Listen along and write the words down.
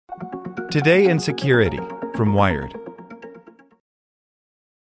Today in Security from Wired.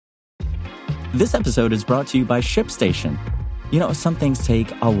 This episode is brought to you by ShipStation. You know, some things take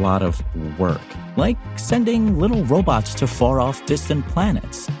a lot of work, like sending little robots to far-off distant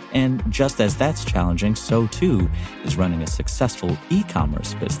planets. And just as that's challenging, so too is running a successful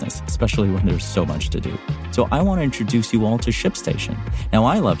e-commerce business, especially when there's so much to do. So I want to introduce you all to ShipStation. Now,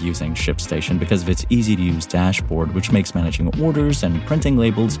 I love using ShipStation because of its easy-to-use dashboard, which makes managing orders and printing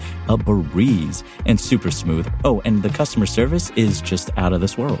labels a breeze and super smooth. Oh, and the customer service is just out of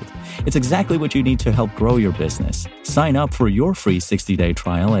this world. It's exactly what you need to help grow your business. Sign up for your free 60-day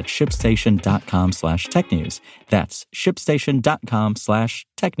trial at shipstation.com/technews. That's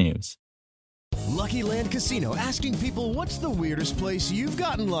shipstation.com/technews. Lucky Land Casino, asking people, what's the weirdest place you've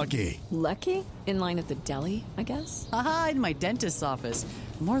gotten lucky? Lucky? In line at the deli, I guess? Aha, in my dentist's office.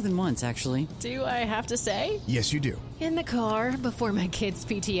 More than once, actually. Do I have to say? Yes, you do. In the car before my kids'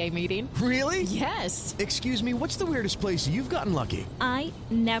 PTA meeting. Really? Yes. Excuse me, what's the weirdest place you've gotten lucky? I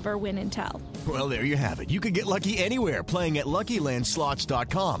never win and tell. Well, there you have it. You can get lucky anywhere, playing at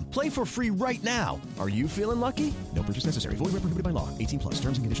LuckyLandSlots.com. Play for free right now. Are you feeling lucky? No purchase necessary. Void where prohibited by law. 18 plus.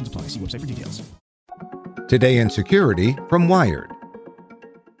 Terms and conditions apply. See website for details. Today in Security from Wired.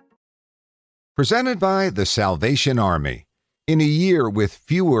 Presented by the Salvation Army. In a year with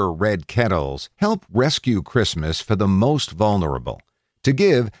fewer red kettles, help rescue Christmas for the most vulnerable. To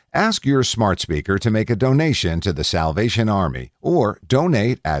give, ask your smart speaker to make a donation to the Salvation Army or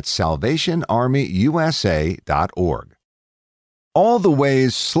donate at salvationarmyusa.org. All the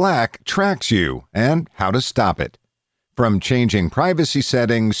ways Slack tracks you and how to stop it. From changing privacy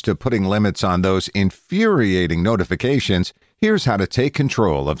settings to putting limits on those infuriating notifications, here's how to take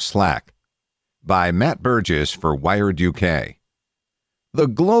control of Slack. By Matt Burgess for Wired UK. The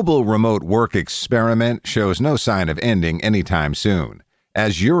global remote work experiment shows no sign of ending anytime soon.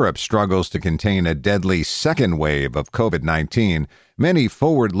 As Europe struggles to contain a deadly second wave of COVID-19, many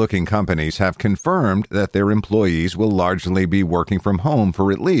forward-looking companies have confirmed that their employees will largely be working from home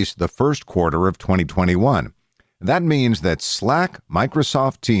for at least the first quarter of 2021. That means that Slack,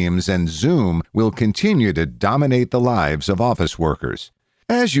 Microsoft Teams, and Zoom will continue to dominate the lives of office workers.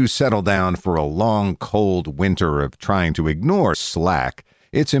 As you settle down for a long, cold winter of trying to ignore Slack,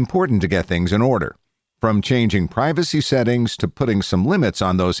 it's important to get things in order. From changing privacy settings to putting some limits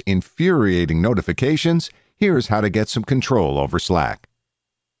on those infuriating notifications, here's how to get some control over Slack.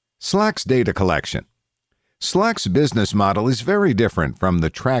 Slack's data collection. Slack's business model is very different from the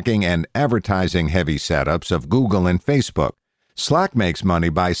tracking and advertising-heavy setups of Google and Facebook. Slack makes money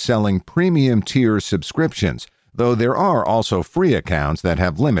by selling premium-tier subscriptions, though there are also free accounts that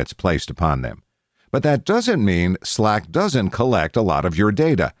have limits placed upon them. But that doesn't mean Slack doesn't collect a lot of your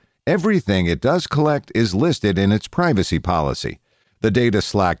data. Everything it does collect is listed in its privacy policy. The data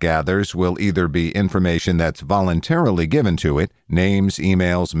Slack gathers will either be information that's voluntarily given to it, names,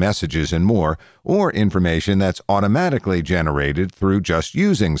 emails, messages, and more, or information that's automatically generated through just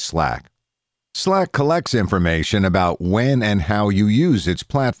using Slack. Slack collects information about when and how you use its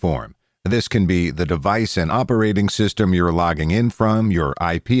platform. This can be the device and operating system you're logging in from, your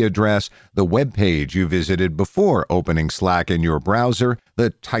IP address, the web page you visited before opening Slack in your browser,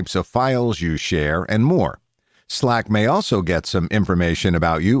 the types of files you share, and more. Slack may also get some information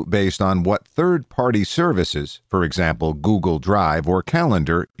about you based on what third-party services, for example Google Drive or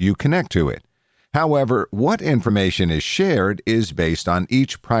Calendar, you connect to it. However, what information is shared is based on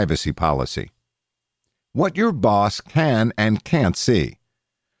each privacy policy. What your boss can and can't see.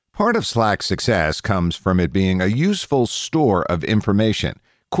 Part of Slack's success comes from it being a useful store of information.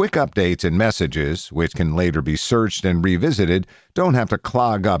 Quick updates and messages, which can later be searched and revisited, don't have to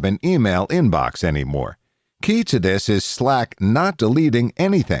clog up an email inbox anymore. Key to this is Slack not deleting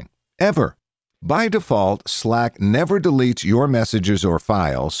anything, ever. By default, Slack never deletes your messages or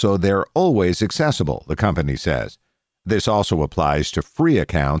files, so they're always accessible, the company says. This also applies to free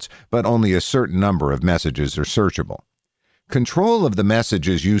accounts, but only a certain number of messages are searchable. Control of the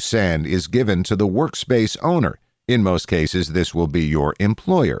messages you send is given to the workspace owner. In most cases, this will be your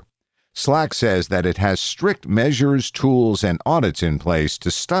employer. Slack says that it has strict measures, tools, and audits in place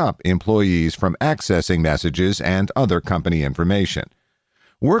to stop employees from accessing messages and other company information.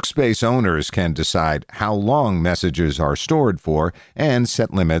 Workspace owners can decide how long messages are stored for and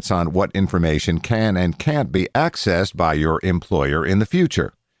set limits on what information can and can't be accessed by your employer in the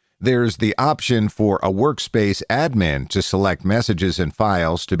future. There's the option for a workspace admin to select messages and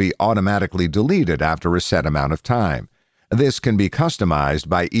files to be automatically deleted after a set amount of time. This can be customized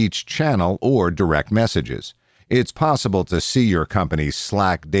by each channel or direct messages. It's possible to see your company's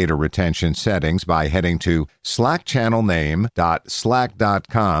Slack data retention settings by heading to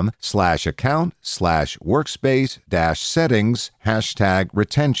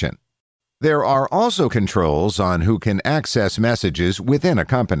slackchannelname.slack.com/account/workspace-settings#retention. There are also controls on who can access messages within a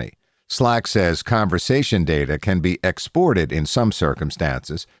company. Slack says conversation data can be exported in some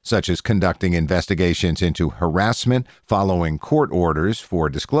circumstances, such as conducting investigations into harassment, following court orders for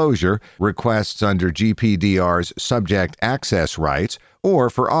disclosure, requests under GDPR's subject access rights, or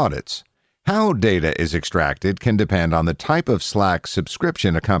for audits. How data is extracted can depend on the type of Slack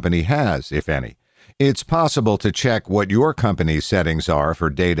subscription a company has, if any. It's possible to check what your company's settings are for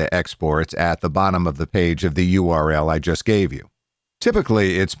data exports at the bottom of the page of the URL I just gave you.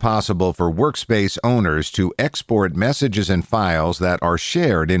 Typically, it's possible for workspace owners to export messages and files that are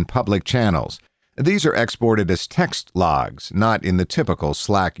shared in public channels. These are exported as text logs, not in the typical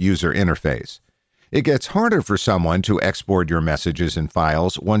Slack user interface. It gets harder for someone to export your messages and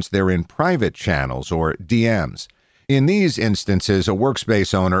files once they're in private channels or DMs. In these instances, a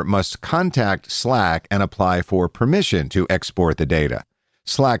workspace owner must contact Slack and apply for permission to export the data.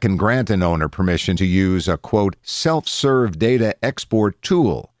 Slack can grant an owner permission to use a, quote, self-serve data export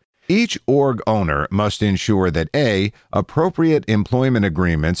tool. Each org owner must ensure that A, appropriate employment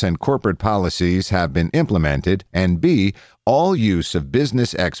agreements and corporate policies have been implemented, and B, all use of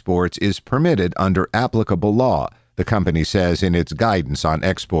business exports is permitted under applicable law, the company says in its guidance on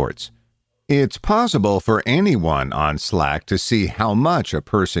exports. It's possible for anyone on Slack to see how much a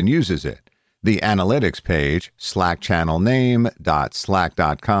person uses it. The analytics page,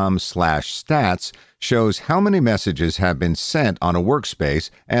 slackchannelname.slack.com/stats, shows how many messages have been sent on a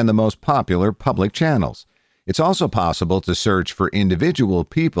workspace and the most popular public channels. It's also possible to search for individual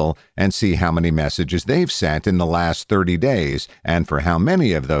people and see how many messages they've sent in the last 30 days and for how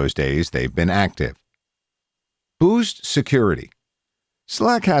many of those days they've been active. Boost security.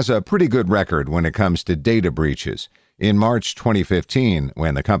 Slack has a pretty good record when it comes to data breaches. In March 2015,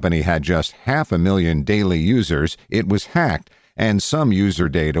 when the company had just 500,000 daily users, it was hacked and some user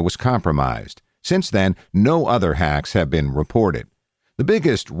data was compromised. Since then, no other hacks have been reported. The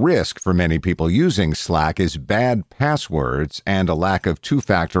biggest risk for many people using Slack is bad passwords and a lack of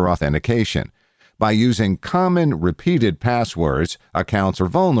two-factor authentication. By using common, repeated passwords, accounts are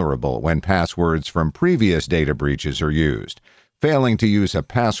vulnerable when passwords from previous data breaches are used. Failing to use a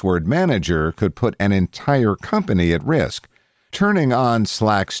password manager could put an entire company at risk. Turning on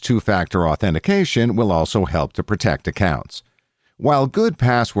Slack's two-factor authentication will also help to protect accounts. While good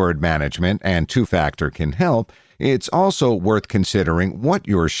password management and two-factor can help, it's also worth considering what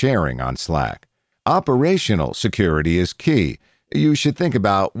you're sharing on Slack. Operational security is key. You should think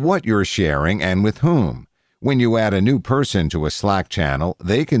about what you're sharing and with whom. When you add a new person to a Slack channel,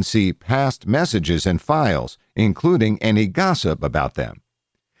 they can see past messages and files, including any gossip about them.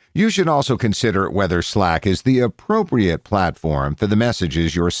 You should also consider whether Slack is the appropriate platform for the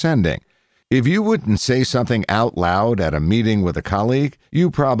messages you're sending. If you wouldn't say something out loud at a meeting with a colleague,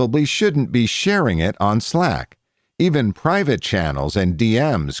 you probably shouldn't be sharing it on Slack. Even private channels and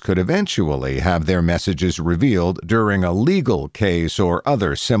DMs could eventually have their messages revealed during a legal case or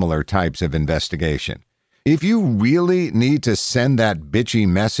other similar types of investigation. If you really need to send that bitchy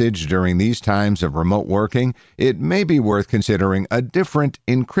message during these times of remote working, it may be worth considering a different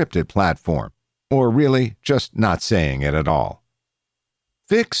encrypted platform, or really just not saying it at all.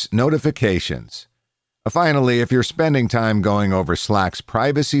 Fix notifications. Finally, if you're spending time going over Slack's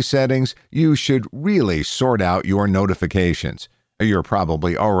privacy settings, you should really sort out your notifications. You're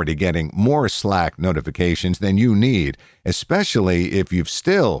probably already getting more Slack notifications than you need, especially if you've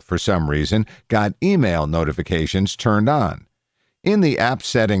still, for some reason, got email notifications turned on. In the App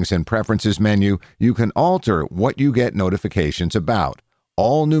Settings and Preferences menu, you can alter what you get notifications about.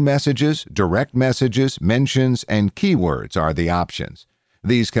 All new messages, direct messages, mentions, and keywords are the options.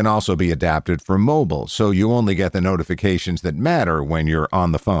 These can also be adapted for mobile, so you only get the notifications that matter when you're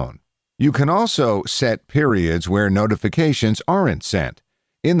on the phone. You can also set periods where notifications aren't sent.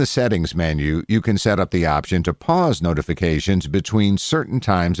 In the Settings menu, you can set up the option to pause notifications between certain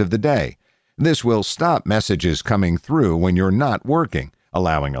times of the day. This will stop messages coming through when you're not working,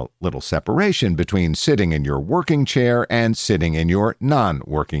 allowing a little separation between sitting in your working chair and sitting in your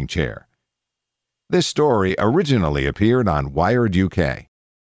non-working chair. This story originally appeared on Wired UK.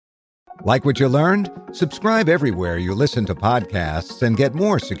 Like what you learned? Subscribe everywhere you listen to podcasts and get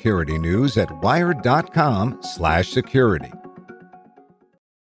more security news at wired.com/security.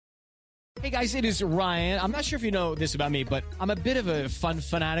 Hey guys, it is Ryan. I'm not sure if you know this about me, but I'm a bit of a fun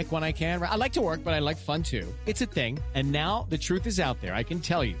fanatic when I can. I like to work, but I like fun too. It's a thing. And now the truth is out there. I can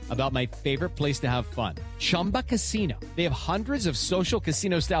tell you about my favorite place to have fun. Chumba Casino. They have hundreds of social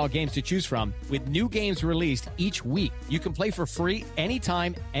casino style games to choose from with new games released each week. You can play for free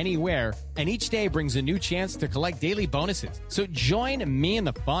anytime, anywhere. And each day brings a new chance to collect daily bonuses. So join me in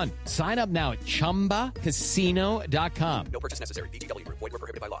the fun. Sign up now at ChumbaCasino.com. No purchase necessary. VGW Group. Void where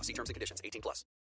prohibited by law. See terms and conditions. 18+.